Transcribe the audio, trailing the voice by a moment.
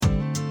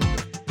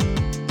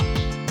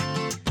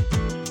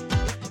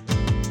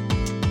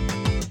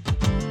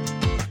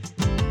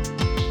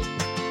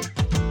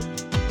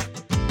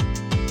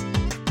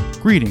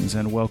Greetings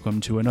and welcome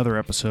to another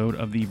episode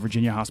of the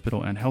Virginia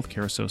Hospital and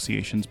Healthcare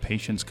Association's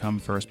Patients Come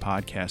First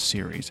podcast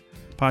series.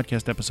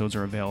 Podcast episodes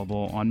are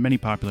available on many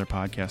popular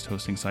podcast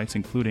hosting sites,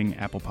 including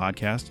Apple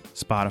Podcasts,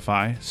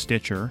 Spotify,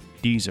 Stitcher,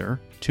 Deezer,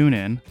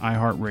 TuneIn,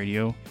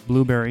 iHeartRadio,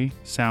 Blueberry,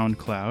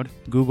 SoundCloud,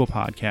 Google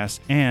Podcasts,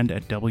 and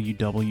at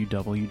www.vhha.com.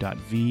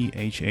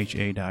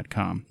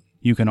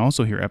 You can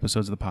also hear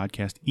episodes of the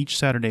podcast each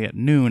Saturday at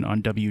noon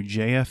on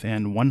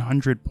WJFN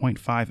 100.5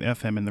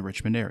 FM in the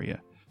Richmond area.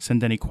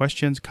 Send any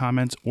questions,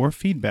 comments, or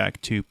feedback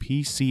to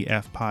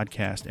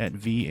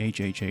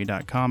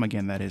pcfpodcast@vhha.com.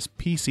 Again, that is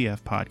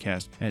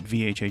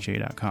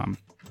pcfpodcast@vhha.com.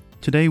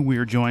 Today, we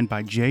are joined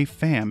by Jay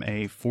Pham,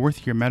 a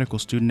fourth-year medical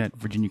student at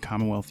Virginia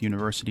Commonwealth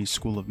University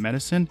School of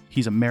Medicine.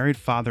 He's a married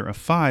father of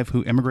 5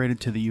 who immigrated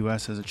to the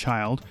U.S. as a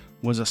child,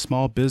 was a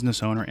small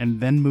business owner, and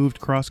then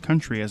moved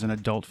cross-country as an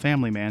adult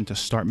family man to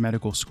start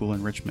medical school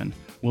in Richmond.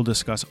 We'll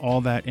discuss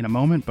all that in a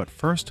moment, but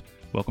first,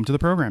 welcome to the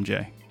program,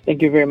 Jay.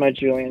 Thank you very much,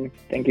 Julian.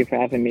 Thank you for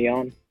having me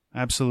on.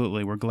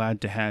 Absolutely. We're glad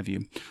to have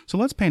you. So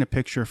let's paint a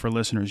picture for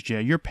listeners,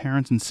 Jay. Your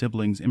parents and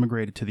siblings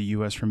immigrated to the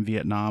U.S. from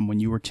Vietnam when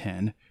you were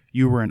 10.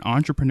 You were an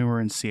entrepreneur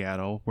in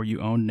Seattle where you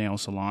owned nail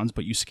salons,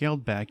 but you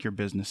scaled back your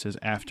businesses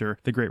after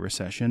the Great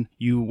Recession.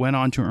 You went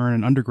on to earn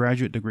an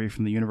undergraduate degree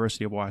from the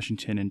University of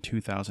Washington in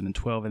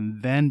 2012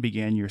 and then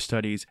began your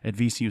studies at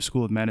VCU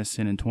School of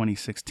Medicine in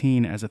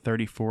 2016 as a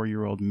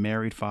 34-year-old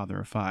married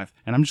father of 5.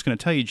 And I'm just going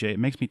to tell you, Jay, it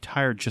makes me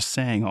tired just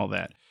saying all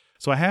that.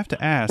 So I have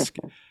to ask,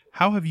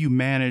 how have you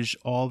managed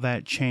all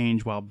that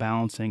change while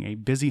balancing a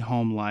busy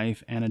home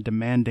life and a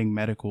demanding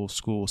medical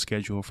school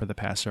schedule for the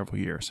past several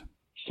years?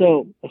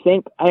 So I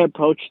think I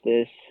approached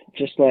this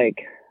just like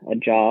a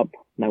job.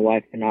 My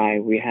wife and I,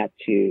 we had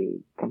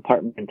to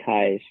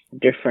compartmentalize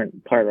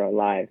different part of our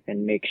life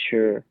and make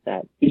sure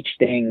that each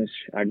things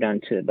are done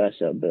to the best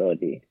of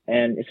ability.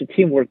 And it's a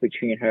teamwork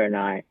between her and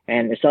I.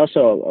 And it's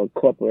also a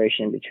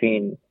cooperation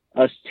between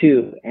us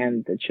two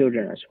and the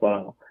children as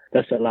well.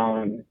 Thus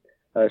allowing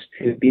us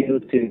to be able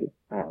to,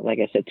 like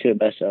I said, to the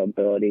best of our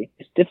ability.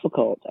 It's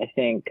difficult, I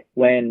think,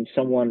 when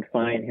someone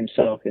finds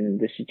himself in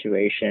this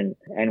situation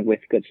and with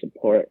good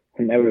support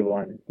from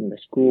everyone, from the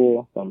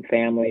school, from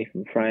family,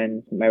 from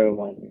friends, from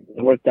everyone.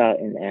 It worked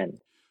out in the end.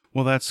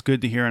 Well, that's good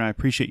to hear, and I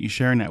appreciate you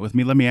sharing that with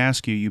me. Let me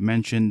ask you, you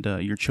mentioned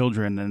your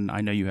children, and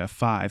I know you have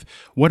 5.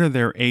 What are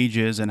their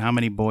ages, and how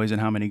many boys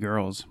and how many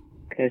girls?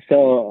 Okay,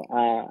 so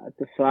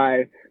the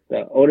 5,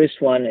 the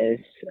oldest one is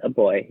a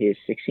boy. He's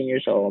 16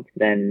 years old.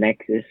 Then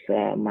next is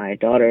my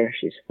daughter.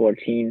 She's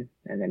 14.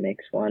 And the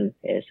next one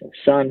is a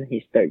son.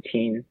 He's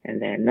 13. And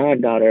then another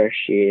daughter.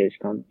 She is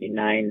going to be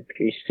 9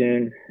 pretty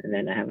soon. And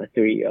then I have a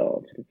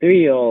 3-year-old. The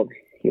 3-year-old,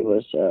 he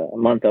was a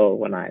month old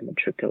when I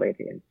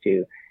matriculated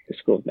into the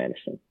School of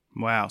Medicine.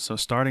 Wow. So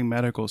starting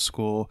medical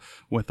school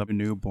with a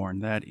newborn,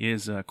 that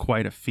is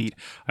quite a feat.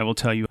 I will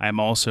tell you, I'm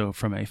also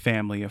from a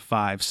family of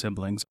 5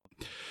 siblings.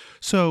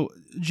 So,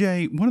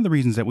 Jay, one of the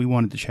reasons that we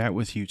wanted to chat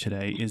with you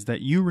today is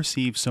that you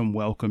received some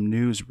welcome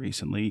news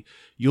recently.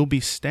 You'll be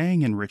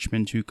staying in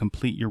Richmond to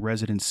complete your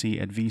residency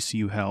at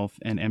VCU Health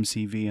and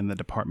MCV in the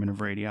Department of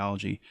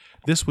Radiology.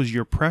 This was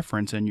your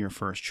preference and your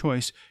first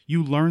choice.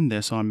 You learned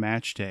this on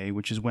Match Day,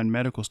 which is when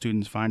medical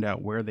students find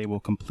out where they will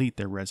complete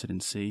their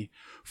residency.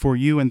 For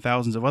you and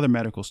thousands of other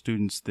medical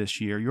students this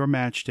year, your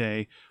Match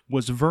Day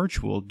was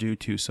virtual due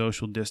to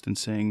social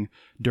distancing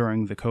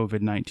during the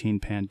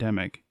COVID-19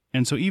 pandemic.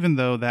 And so even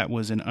though that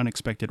was an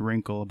unexpected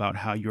wrinkle about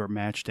how your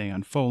match day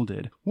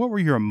unfolded, what were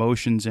your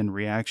emotions and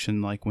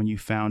reaction like when you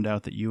found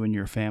out that you and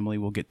your family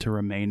will get to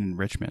remain in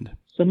Richmond?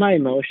 So my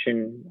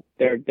emotion,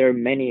 there are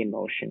many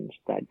emotions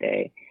that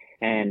day,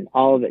 and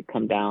all of it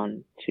come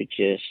down to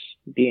just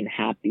being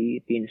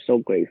happy, being so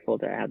grateful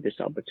that I have this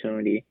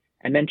opportunity.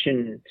 I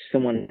mentioned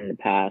someone in the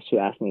past who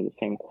asked me the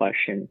same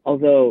question,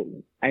 although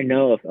I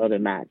know of other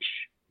match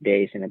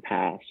days in the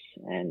past,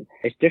 and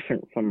it's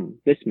different from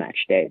this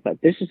match day, but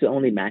this is the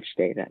only match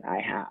day that I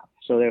have.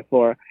 So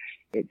therefore,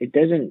 it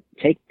doesn't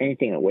take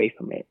anything away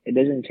from it. It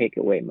doesn't take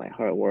away my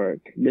hard work.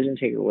 It doesn't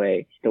take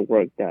away the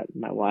work that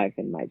my wife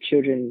and my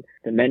children,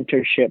 the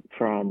mentorship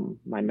from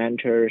my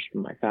mentors,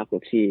 from my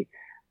faculty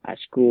at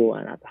school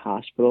and at the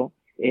hospital.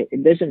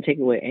 It doesn't take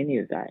away any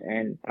of that.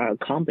 And our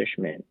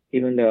accomplishment,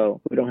 even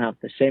though we don't have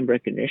the same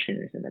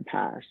recognition as in the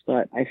past,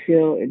 but I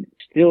feel it's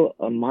still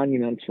a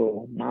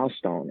monumental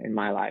milestone in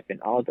my life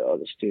and all the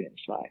other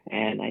students' life.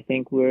 And I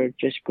think we're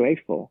just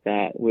grateful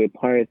that we're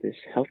part of this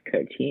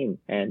healthcare team,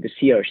 and to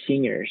see our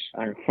seniors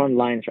on front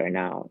lines right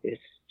now is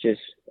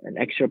just an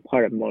extra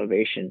part of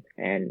motivation.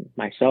 And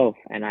myself,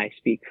 and I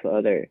speak for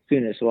other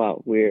students as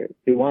well, we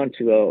want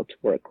to go to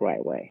work right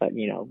away, but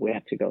we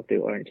have to go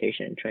through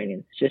orientation and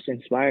training. It just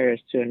inspires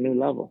us to a new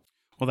level.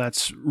 Well,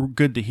 that's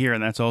good to hear,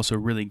 and that's also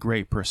really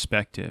great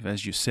perspective.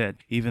 As you said,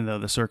 even though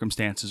the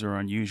circumstances are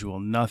unusual,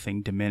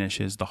 nothing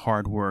diminishes the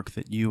hard work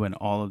that you and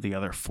all of the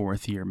other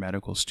fourth-year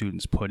medical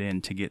students put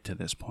in to get to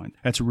this point.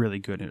 That's really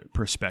good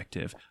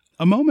perspective.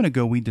 A moment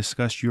ago, we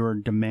discussed your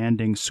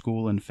demanding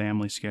school and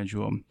family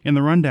schedule. In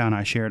the rundown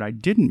I shared, I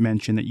didn't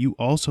mention that you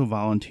also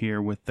volunteer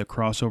with the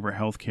Crossover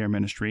Healthcare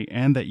Ministry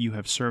and that you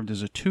have served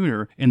as a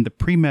tutor in the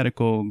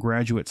Pre-Medical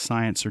Graduate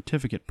Science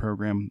Certificate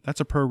Program. That's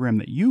a program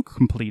that you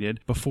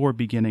completed before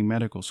beginning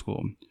medical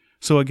school.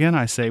 So again,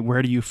 I say,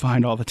 where do you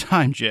find all the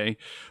time, Jay?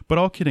 But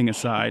all kidding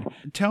aside,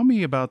 tell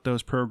me about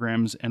those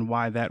programs and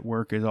why that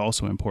work is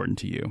also important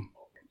to you.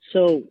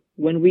 So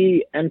when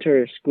we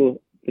enter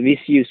school, the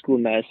VCU School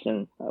of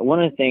Medicine, one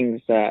of the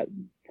things that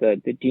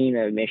the Dean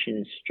of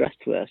Admissions stressed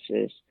to us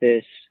is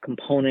this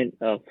component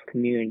of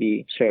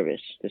community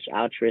service, this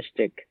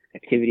altruistic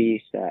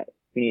activities that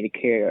we need to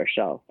carry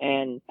ourselves.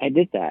 And I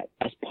did that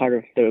as part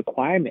of the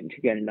requirement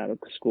to get into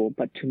medical school,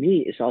 but to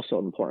me, it's also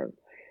important.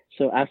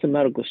 So as a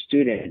medical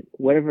student,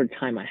 whatever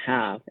time I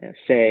have,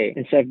 say,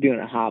 instead of doing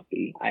a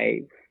hobby,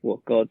 I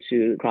will go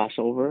to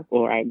Crossover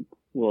or I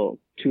will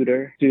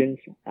tutor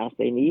students as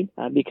they need,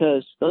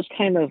 because those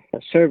kind of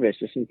service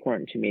is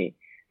important to me,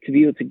 to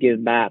be able to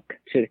give back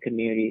to the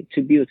community,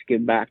 to be able to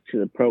give back to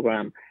the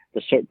program,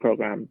 the CERT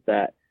program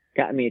that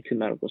got me into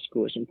medical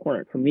school is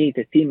important. For me,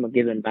 the theme of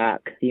giving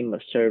back, theme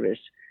of service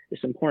is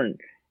important.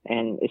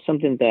 And it's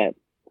something that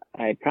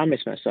I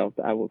promised myself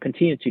that I will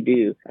continue to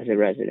do as a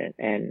resident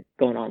and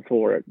going on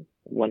forward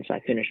once I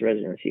finish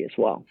residency as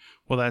well.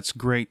 Well, that's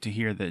great to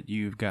hear that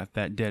you've got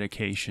that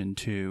dedication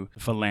to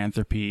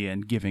philanthropy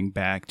and giving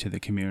back to the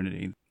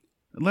community.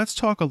 Let's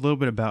talk a little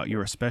bit about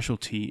your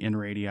specialty in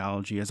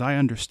radiology. As I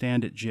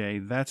understand it, Jay,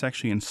 that's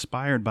actually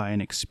inspired by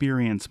an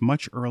experience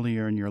much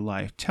earlier in your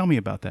life. Tell me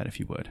about that, if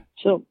you would.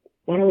 So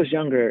when I was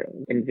younger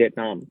in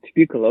Vietnam,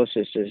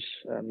 tuberculosis is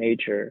a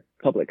major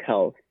public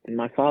health. And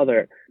my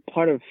father,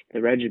 part of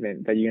the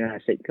regimen that the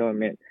United States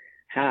government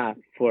have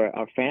for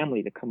our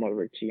family to come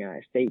over to the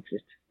United States is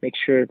to make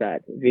sure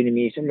that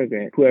Vietnamese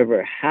immigrant,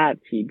 whoever had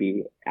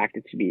TB,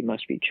 active TB,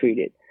 must be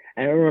treated.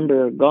 And I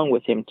remember going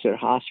with him to the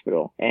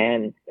hospital,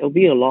 and it'll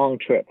be a long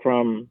trip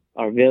from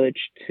our village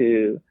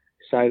to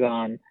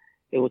Saigon.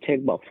 It will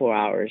take about 4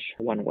 hours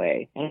one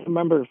way. And I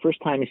remember the first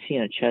time seeing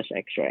a chest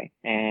x-ray,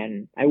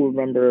 and I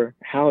remember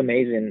how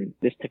amazing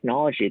this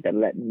technology that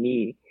let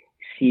me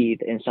see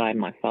the inside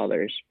my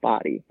father's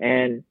body.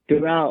 And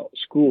throughout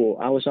school,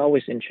 I was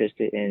always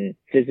interested in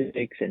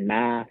physics and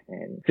math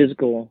and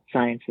physical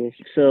sciences.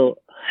 So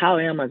how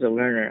I am as a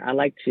learner, I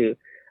like to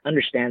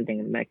understand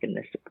things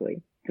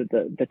mechanistically. So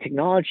the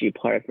technology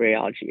part of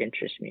radiology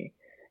interests me.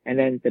 And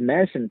then the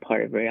medicine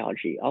part of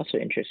radiology also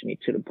interests me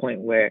to the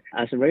point where,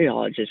 as a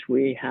radiologist,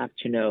 we have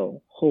to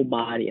know whole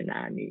body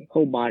anatomy,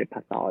 whole body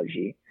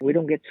pathology. We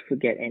don't get to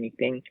forget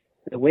anything.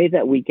 The way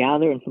that we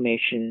gather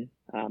information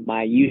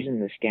by using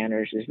the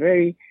scanners is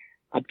very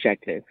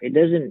objective. It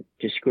doesn't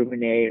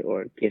discriminate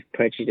or give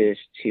prejudice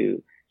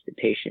to the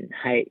patient,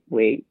 height,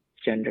 weight,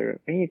 gender,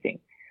 anything.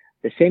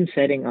 The same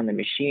setting on the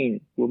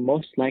machine will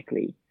most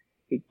likely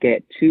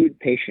get to the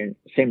patient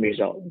same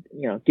result,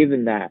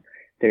 given that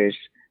there's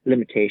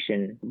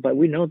limitation, but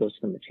we know those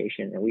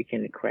limitations and we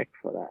can correct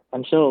for that.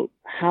 And so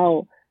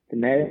how the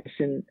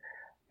medicine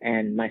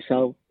and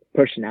myself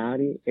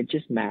personality, it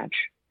just match.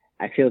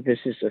 I feel this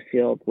is a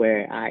field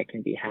where I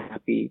can be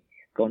happy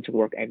going to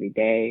work every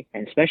day,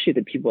 and especially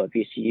the people at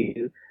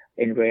VCU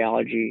in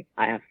radiology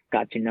I have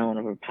got to know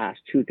over the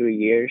past 2-3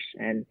 years.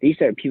 And these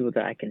are people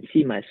that I can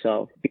see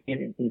myself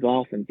being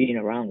involved and being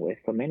around with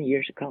for many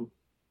years to come.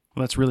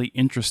 Well, that's really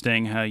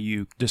interesting how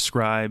you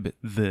describe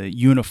the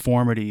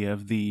uniformity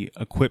of the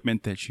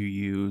equipment that you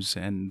use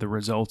and the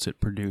results it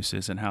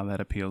produces and how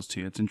that appeals to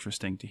you. It's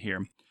interesting to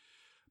hear.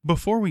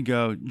 Before we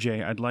go,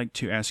 Jay, I'd like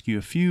to ask you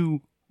a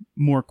few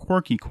more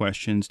quirky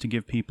questions to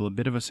give people a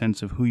bit of a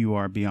sense of who you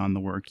are beyond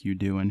the work you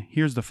do. And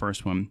here's the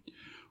first one.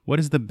 What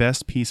is the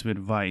best piece of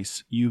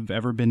advice you've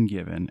ever been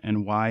given,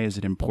 and why is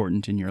it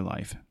important in your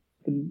life?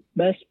 The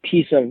best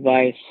piece of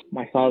advice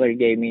my father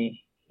gave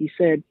me, he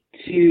said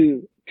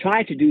to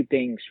try to do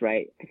things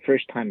right the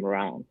first time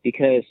around,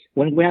 because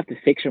when we have to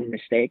fix our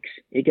mistakes,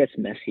 it gets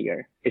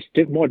messier. It's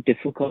more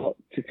difficult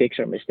to fix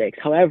our mistakes.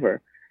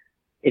 However,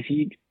 if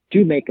you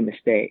do make a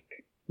mistake,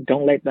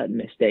 don't let that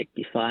mistake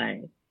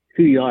define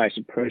who you are as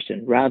a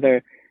person.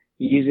 Rather,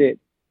 use it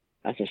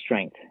as a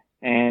strength.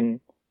 And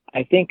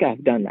I think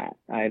I've done that.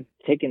 I've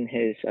taken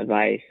his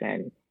advice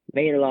and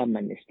made a lot of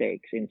my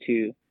mistakes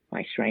into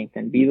my strength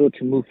and be able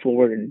to move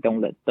forward and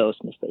don't let those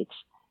mistakes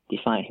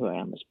define who I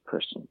am as a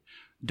person.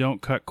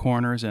 Don't cut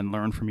corners and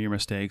learn from your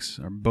mistakes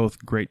are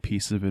both great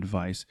pieces of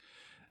advice.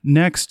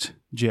 Next,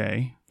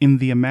 Jay, in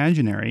the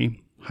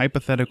imaginary,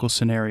 hypothetical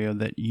scenario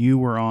that you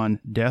were on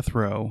death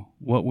row,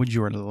 what would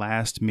your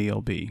last meal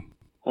be?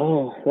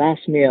 Oh,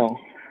 last meal.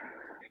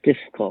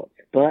 Difficult,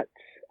 but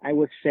I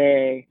would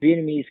say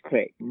Vietnamese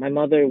crepe. My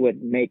mother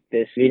would make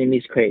this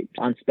Vietnamese crepe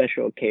on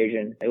special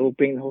occasion. It will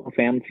bring the whole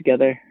family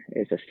together.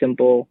 It's a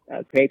simple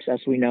crepes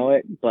as we know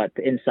it, but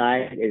the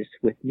inside is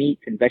with meat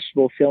and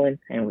vegetable filling,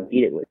 and we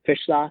eat it with fish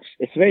sauce.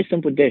 It's a very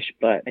simple dish,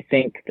 but I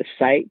think the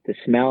sight, the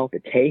smell,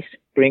 the taste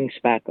brings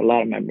back a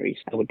lot of memories.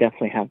 I would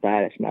definitely have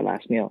that as my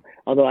last meal,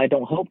 although I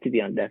don't hope to be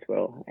on death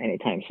row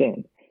anytime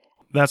soon.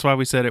 That's why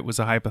we said it was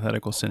a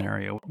hypothetical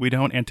scenario. We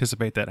don't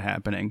anticipate that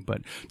happening,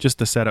 but just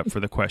the setup for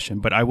the question.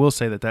 But I will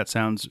say that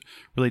sounds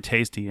really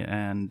tasty.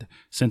 And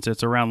since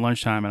it's around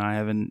lunchtime and I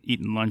haven't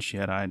eaten lunch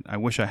yet, I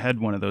wish I had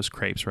one of those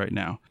crepes right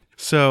now.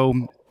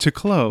 So to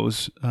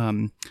close,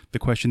 the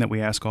question that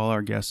we ask all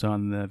our guests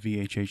on the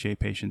VHHA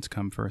Patients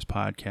Come First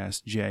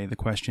podcast, Jay, the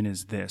question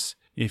is this.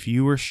 If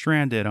you were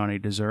stranded on a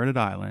deserted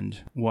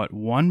island, what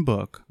one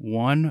book,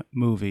 one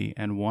movie,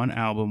 and one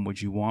album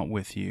would you want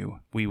with you?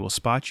 We will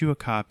spot you a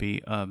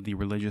copy of the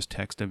religious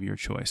text of your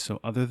choice. So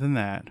other than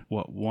that,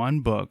 what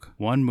one book,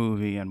 one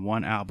movie, and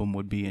one album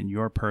would be in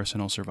your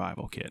personal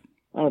survival kit?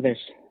 Oh, there's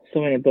so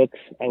many books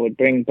I would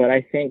bring, but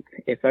I think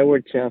if I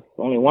were to have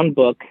only one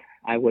book,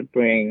 I would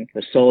bring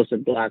The Souls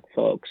of Black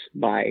Folks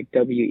by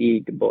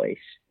W.E. Du Bois.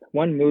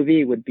 One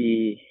movie would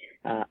be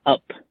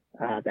Up,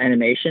 the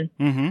animation.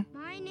 Mm-hmm.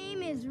 My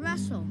name is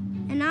Russell,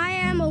 and I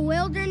am a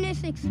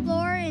wilderness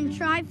explorer in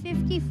Tribe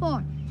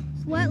 54,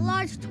 Sweat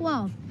Lodge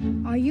 12.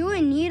 Are you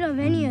in need of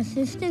any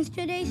assistance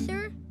today,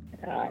 sir?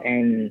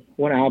 And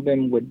one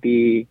album would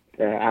be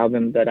the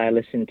album that I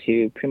listen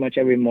to pretty much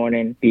every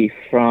morning, be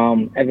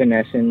from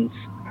Evanescence,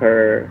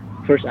 her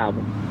first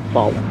album,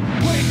 Fallen.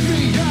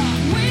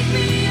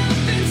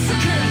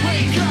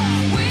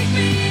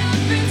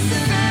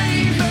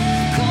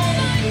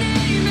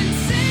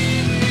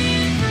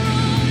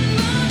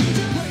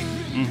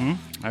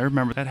 I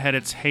remember that had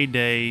its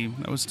heyday.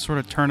 That was sort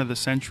of turn of the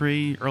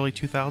century, early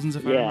 2000s,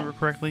 if I remember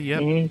correctly. Yep.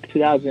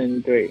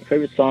 2003.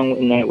 Favorite song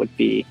in there would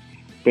be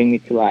Bring Me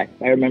to Life.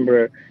 I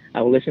remember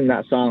I would listen to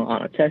that song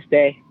on a test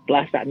day,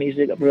 blast that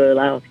music up really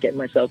loud to get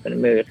myself in the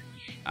mood.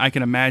 I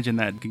can imagine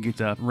that could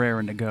get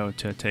raring to go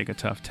to take a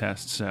tough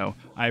test. So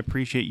I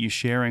appreciate you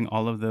sharing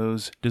all of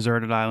those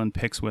deserted island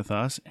picks with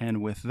us.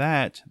 And with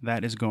that,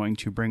 that is going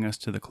to bring us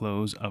to the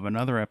close of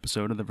another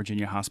episode of the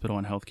Virginia Hospital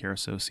and Healthcare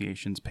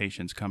Association's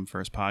Patients Come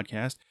First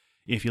podcast.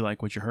 If you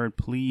like what you heard,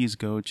 please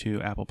go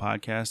to Apple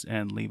Podcasts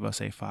and leave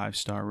us a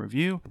 5-star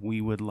review. We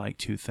would like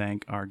to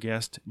thank our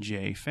guest,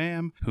 Jay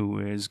Pham, who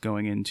is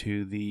going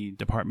into the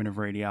Department of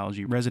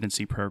Radiology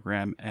residency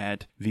program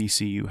at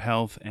VCU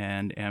Health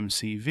and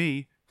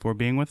MCV, for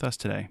being with us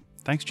today.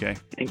 Thanks, Jay.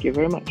 Thank you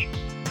very much.